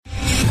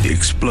The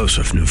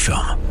explosive new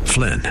film,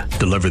 Flynn,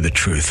 deliver the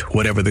truth,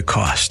 whatever the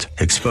cost,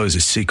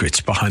 exposes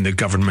secrets behind the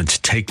government's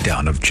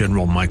takedown of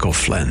General Michael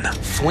Flynn.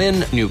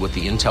 Flynn knew what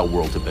the intel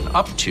world had been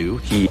up to.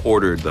 He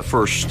ordered the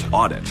first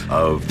audit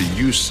of the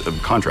use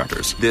of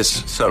contractors.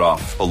 This set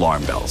off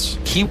alarm bells.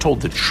 He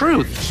told the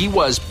truth. He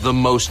was the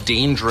most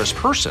dangerous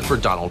person for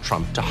Donald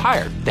Trump to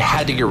hire. They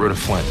had to get rid of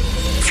Flynn.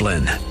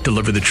 Flynn,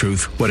 deliver the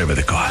truth, whatever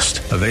the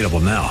cost. Available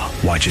now.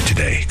 Watch it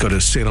today. Go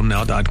to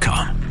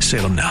salemnow.com.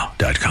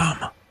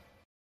 salemnow.com.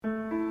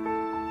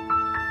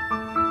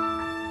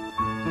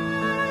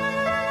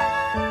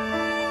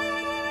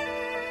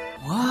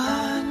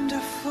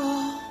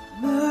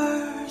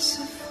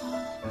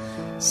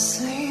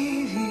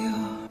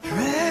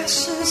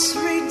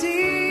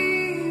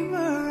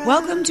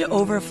 Welcome to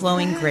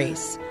Overflowing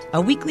Grace, a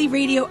weekly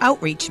radio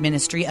outreach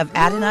ministry of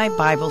Adonai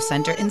Bible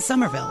Center in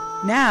Somerville.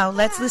 Now,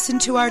 let's listen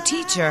to our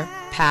teacher,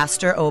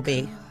 Pastor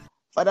Obi.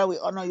 Father, we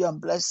honor you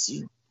and bless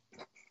you.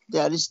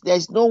 There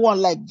is no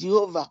one like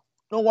Jehovah,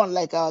 no one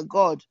like our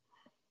God.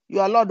 You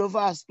are Lord over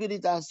our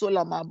spirit, our soul,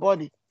 and our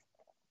body.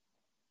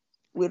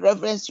 We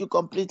reverence you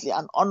completely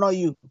and honor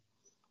you.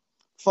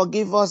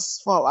 Forgive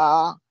us for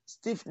our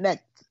stiff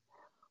neck,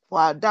 for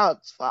our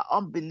doubts, for our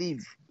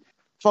unbelief.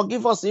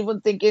 Forgive us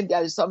even thinking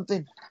there is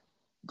something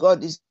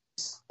God is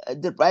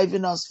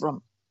depriving us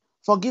from.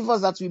 Forgive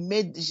us that we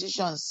made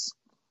decisions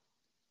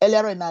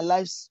earlier in our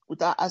lives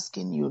without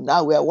asking you.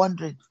 Now we are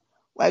wondering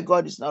why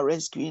God is not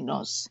rescuing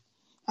us,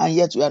 and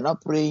yet we are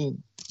not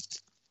praying.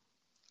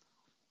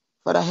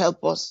 Father,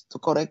 help us to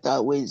correct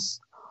our ways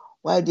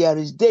while there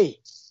is day,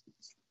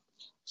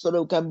 so that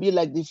we can be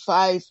like the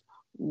 5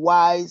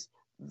 wise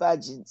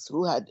virgins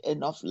who had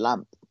enough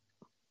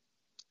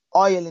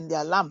oil in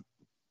their lamp.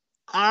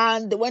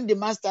 And when the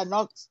master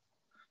knocked,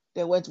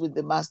 they went with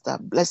the master.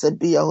 Blessed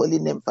be your holy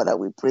name, Father.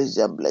 We praise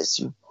you and bless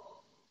you.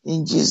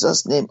 In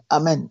Jesus' name,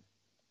 amen.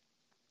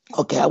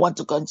 Okay, I want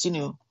to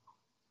continue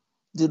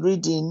the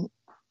reading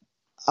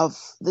of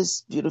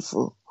this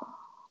beautiful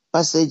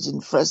passage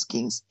in 1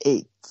 Kings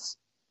 8.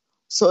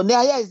 So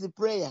now here is the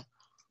prayer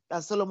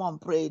that Solomon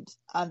prayed.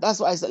 And that's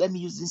why I said, let me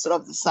use this instead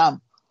of the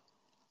psalm.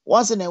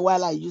 Once in a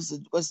while, I use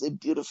it because it's a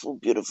beautiful,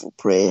 beautiful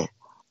prayer.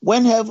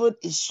 When heaven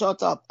is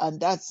shut up, and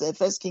that's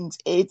 1 Kings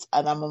 8,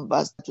 and I'm on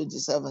verse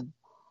 27.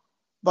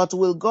 But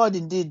will God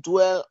indeed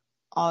dwell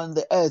on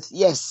the earth?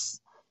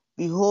 Yes.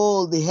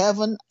 Behold, the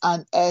heaven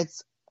and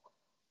earth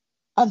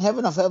and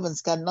heaven of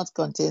heavens cannot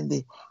contain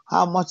thee.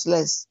 How much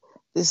less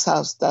this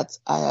house that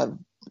I have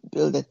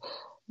builded.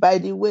 By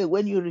the way,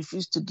 when you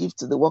refuse to give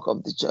to the work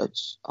of the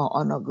church or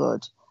honor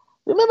God,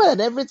 remember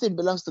that everything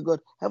belongs to God,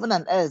 heaven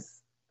and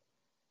earth.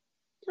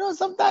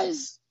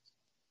 Sometimes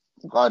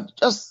God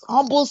just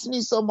humbles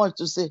me so much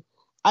to say,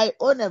 I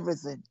own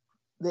everything.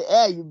 The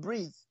air you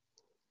breathe,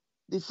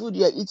 the food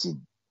you're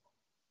eating.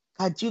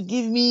 Can't you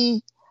give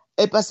me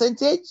a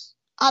percentage?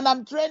 And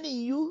I'm training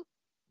you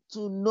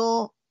to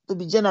know to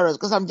be generous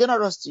because I'm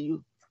generous to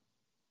you.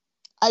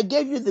 I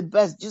gave you the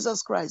best,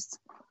 Jesus Christ.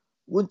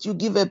 Won't you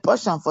give a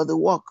portion for the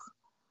work?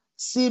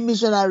 See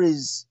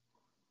missionaries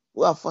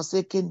who are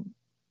forsaking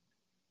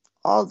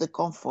all the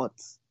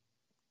comforts.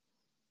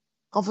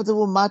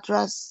 Comfortable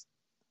mattress,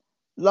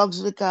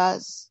 luxury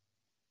cars,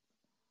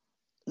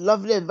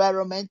 lovely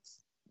environment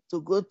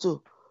to go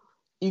to,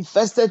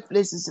 infested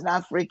places in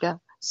Africa,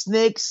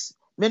 snakes,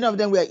 many of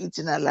them were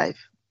eaten alive.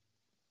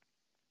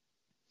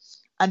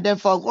 And then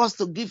for us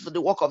to give for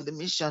the work of the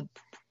mission,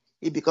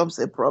 it becomes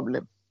a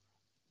problem.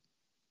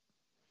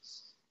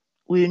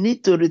 We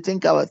need to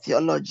rethink our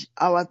theology,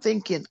 our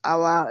thinking,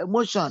 our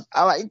emotion,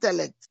 our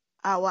intellect,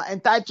 our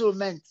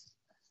entitlement,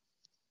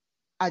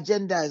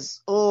 agendas.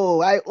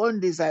 Oh, I own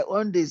this, I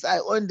own this, I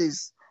own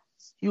this.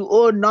 You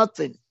own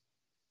nothing.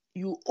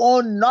 You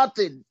own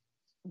nothing.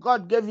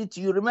 God gave it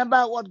to you.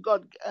 Remember what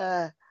God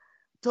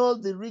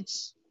told the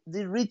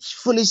rich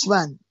foolish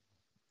man.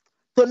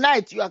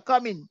 Tonight you are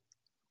coming.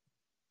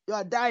 You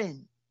are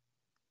dying.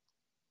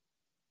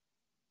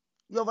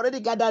 You have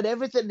already gathered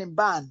everything in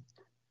barn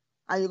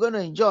and you're going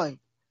to enjoy.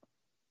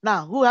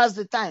 Now, who has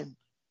the time?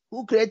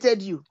 Who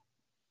created you?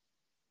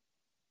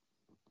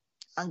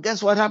 And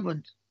guess what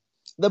happened?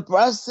 The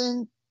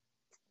person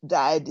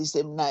died the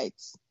same night.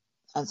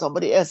 And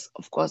somebody else,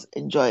 of course,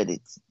 enjoyed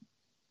it.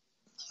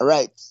 All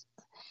right.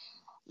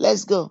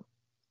 Let's go.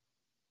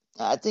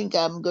 I think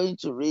I'm going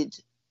to read.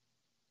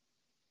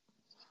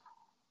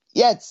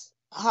 Yet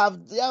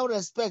have thou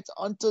respect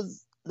unto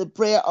the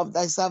prayer of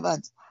thy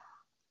servant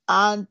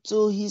and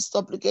to his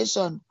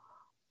supplication,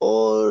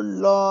 O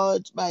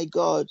Lord my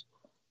God,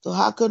 to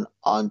hearken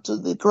unto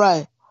the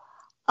cry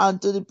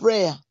and to the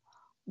prayer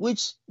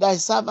which thy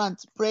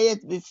servant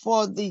prayeth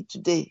before thee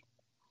today,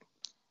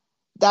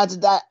 that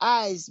thy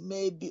eyes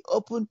may be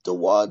opened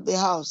toward this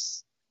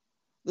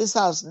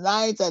house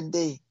night and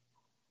day,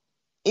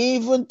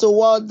 even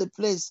toward the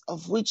place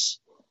of which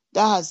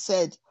thou hast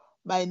said,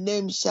 my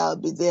name shall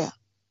be there,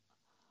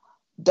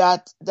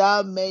 that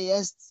thou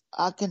mayest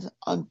hearken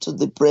unto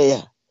the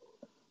prayer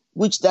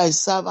which thy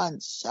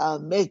servant shall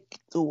make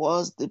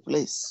towards the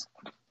place.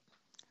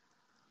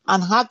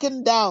 And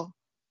hearken thou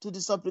to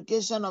the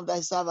supplication of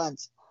thy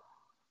servants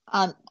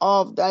and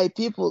of thy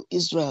people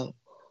Israel,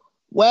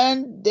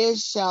 when they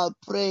shall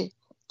pray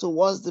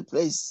towards the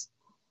place,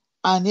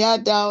 and hear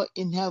thou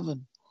in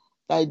heaven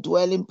thy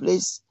dwelling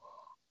place,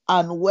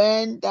 and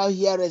when thou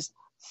hearest,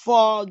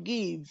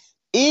 forgive.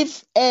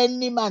 If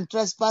any man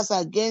trespass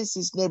against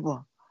his neighbor,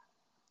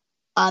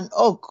 an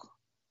oath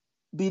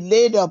be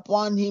laid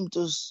upon him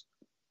to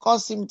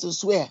cause him to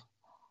swear,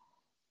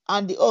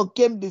 and the oath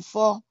came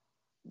before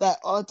thy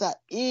altar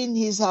in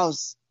his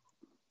house,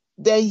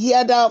 then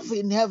hear thou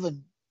in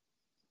heaven,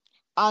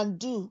 and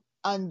do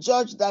and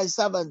judge thy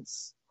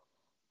servants,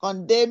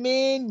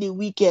 condemning the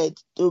wicked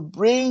to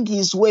bring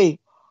his way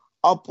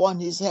upon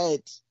his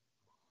head,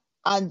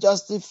 and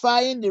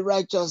justifying the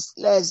righteous,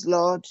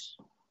 Lord,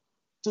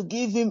 to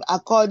give him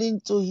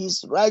according to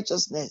his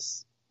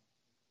righteousness.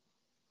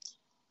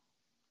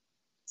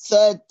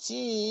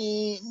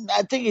 13,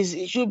 I think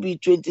it should be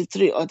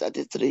 23 or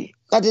 33.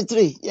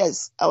 33,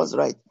 yes, I was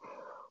right.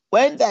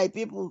 When thy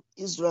people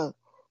Israel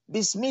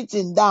be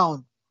smitten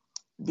down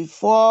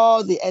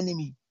before the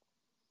enemy,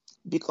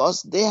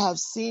 because they have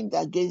sinned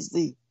against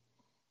thee,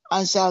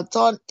 and shall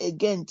turn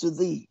again to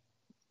thee,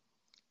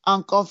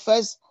 and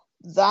confess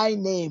thy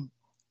name,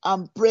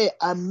 and pray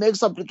and make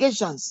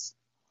supplication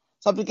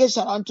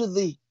unto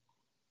thee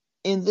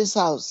in this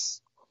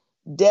house,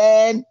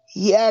 then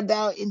hear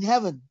thou in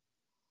heaven,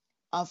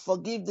 and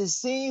forgive the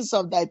sins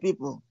of thy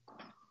people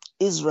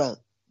Israel,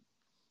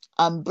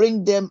 and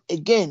bring them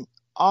again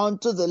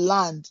unto the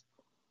land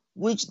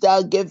which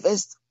thou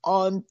gavest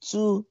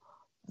unto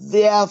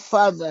their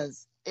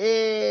fathers.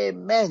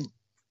 Amen.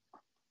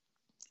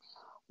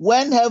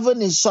 When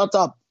heaven is shut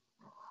up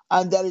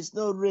and there is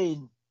no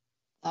rain,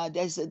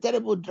 there's a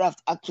terrible drought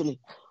actually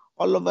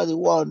all over the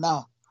world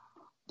now.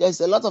 There's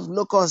a lot of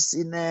locusts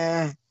in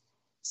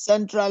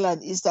Central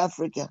and East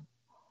Africa.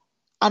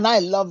 And I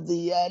love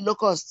the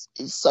locust.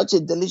 It's such a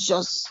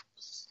delicious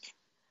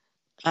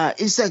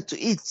insect to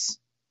eat.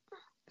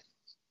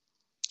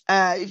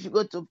 If you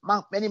go to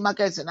many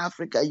markets in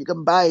Africa, you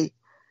can buy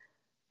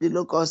the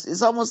locust.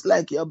 It's almost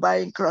like you're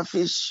buying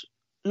crawfish,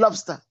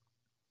 lobster.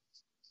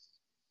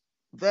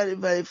 Very,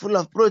 very full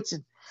of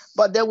protein.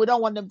 But then we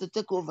don't want them to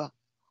take over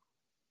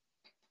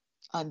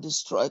and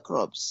destroy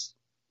crops.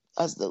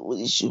 That's the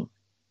issue.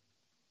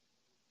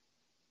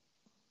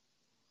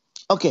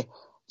 Okay,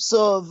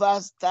 so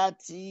verse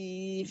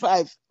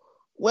 35.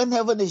 When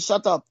heaven is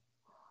shut up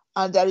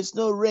and there is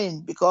no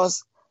rain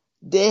because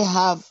they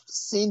have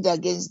sinned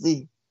against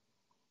thee,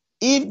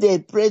 if they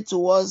pray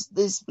towards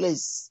this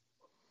place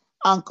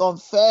and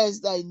confess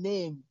thy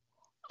name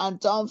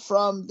and turn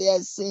from their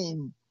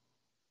sin,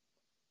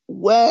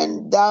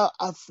 when thou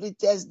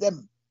afflictest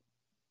them,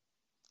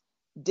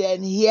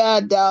 then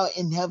hear thou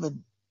in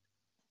heaven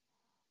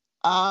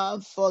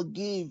and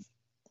forgive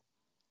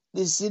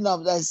the sin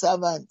of thy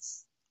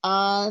servants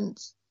and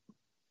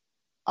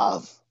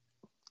of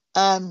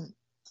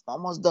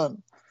almost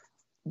done.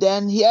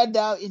 Then hear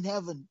thou in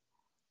heaven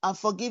and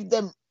forgive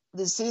them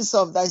the sins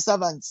of thy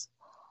servants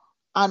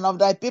and of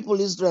thy people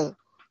Israel.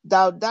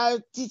 Thou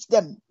teach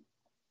them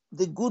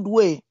the good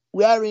way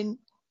wherein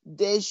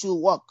they should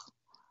walk,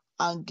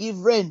 and give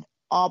rain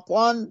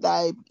upon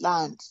thy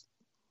land,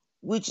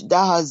 which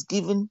thou hast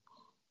given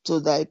to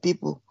thy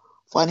people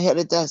for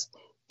inheritance.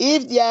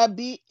 If there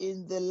be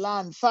in the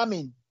land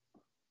famine,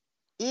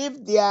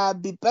 if there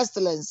be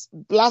pestilence,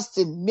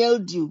 blasting,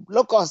 mildew,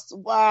 locust,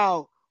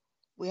 wow,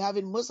 we're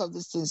having most of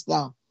these things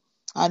now.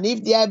 And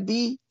if there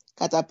be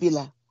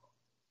caterpillar,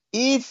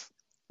 if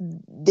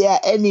their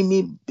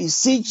enemy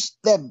besiege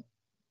them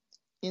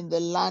in the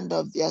land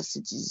of their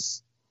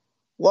cities,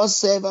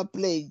 whatsoever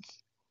plague,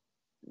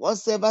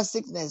 whatsoever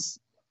sickness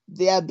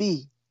there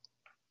be,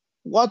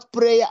 what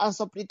prayer and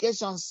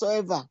supplication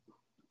soever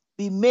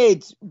be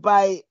made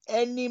by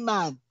any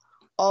man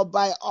or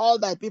by all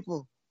thy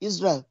people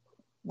Israel,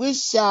 we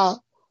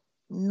shall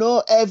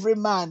know every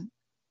man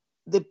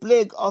the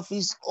plague of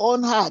his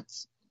own heart,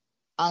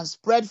 and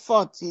spread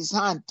forth his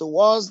hand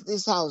towards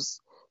this house.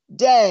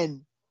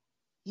 Then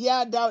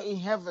hear thou in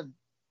heaven.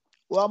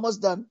 We're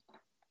almost done.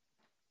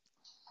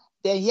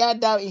 Then hear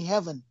thou in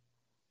heaven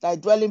thy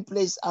dwelling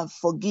place, and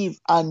forgive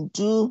and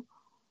do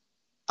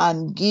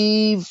and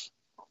give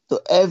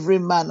to every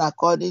man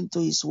according to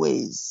his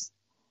ways,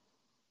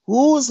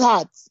 whose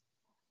heart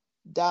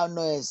thou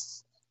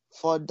knowest,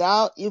 for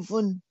thou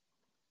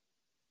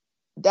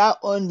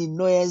only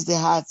knowest the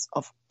hearts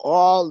of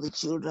all the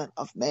children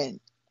of men,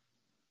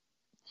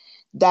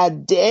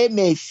 that they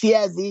may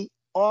fear thee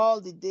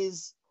all the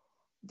days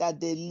that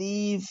they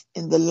live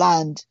in the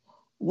land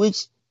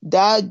which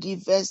thou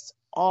givest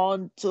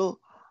unto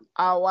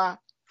our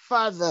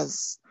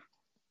fathers.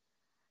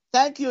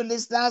 Thank you,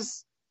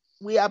 listeners.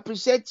 We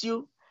appreciate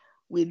you.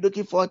 We're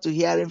looking forward to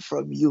hearing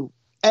from you.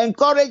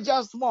 Encourage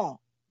us more.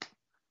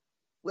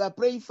 We are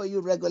praying for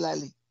you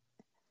regularly.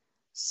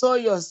 Sow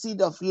your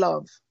seed of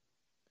love.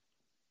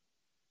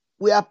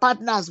 We are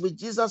partners with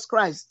Jesus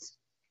Christ.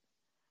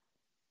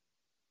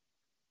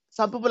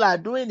 Some people are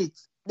doing it.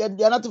 They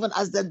are not even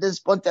as them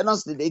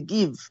spontaneously they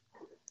give.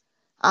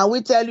 And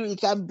we tell you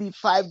it can be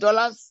 $5,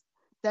 $10,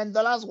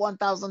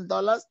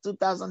 $1,000,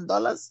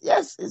 $2,000.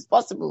 Yes, it's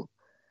possible.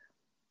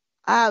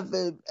 I have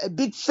a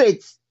big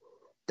faith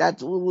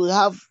that we will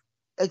have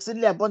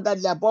exceedingly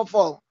abundantly above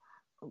all.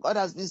 God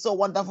has been so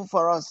wonderful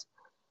for us.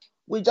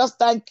 We just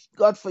thank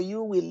God for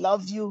you. We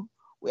love you.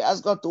 We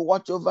ask God to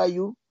watch over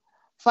you.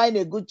 Find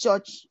a good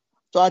church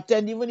to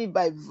attend, even if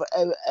by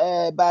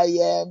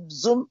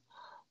Zoom.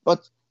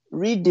 But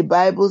read the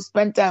Bible,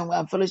 spend time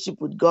and fellowship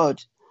with God.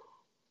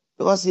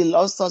 Because He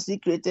loves us, He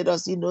created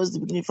us, He knows the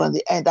beginning from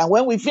the end. And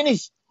when we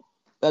finish,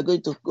 we are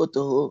going to go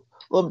to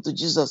home to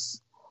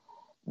Jesus.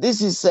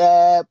 This is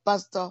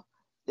Pastor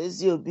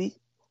Eziobi,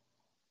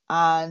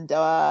 and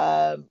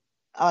our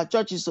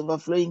church is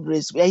Overflowing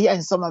Grace. We are here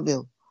in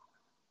Somerville,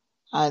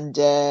 and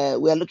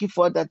we are looking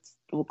forward that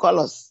you will call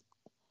us.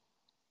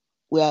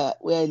 We are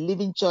a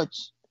living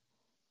church.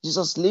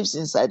 Jesus lives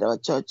inside our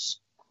church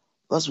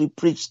because we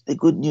preach the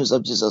good news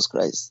of Jesus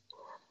Christ.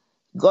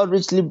 God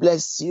richly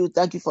bless you.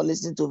 Thank you for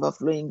listening to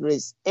Overflowing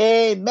Grace.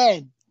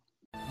 Amen.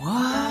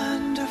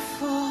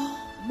 Wonderful,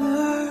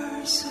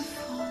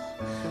 merciful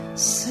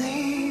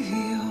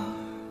Savior,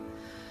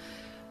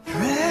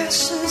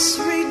 precious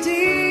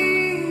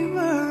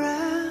Redeemer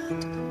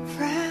and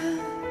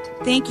friend.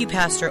 Thank you,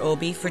 Pastor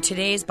Obi, for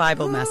today's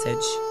Bible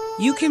message.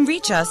 You can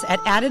reach us at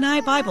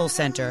Adonai Bible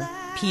Center,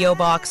 P.O.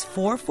 Box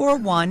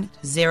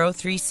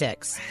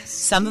 441036,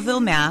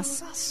 Somerville,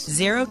 Mass.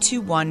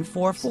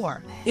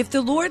 02144. If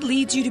the Lord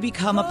leads you to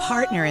become a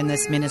partner in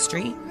this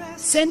ministry,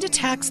 send a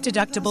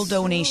tax-deductible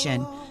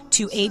donation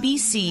to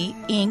ABC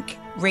Inc.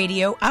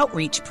 Radio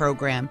Outreach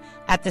Program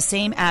at the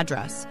same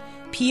address,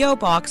 P.O.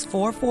 Box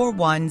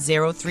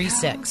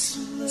 441036,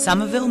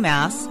 Somerville,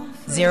 Mass.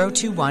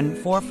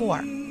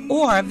 02144.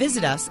 Or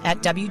visit us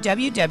at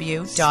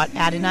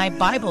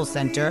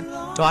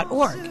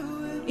www.AdonaiBibleCenter.org.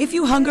 If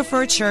you hunger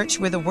for a church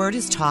where the Word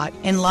is taught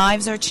and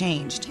lives are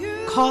changed,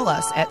 call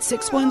us at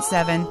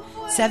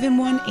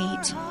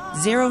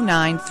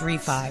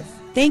 617-718-0935.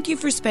 Thank you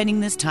for spending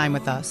this time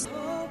with us.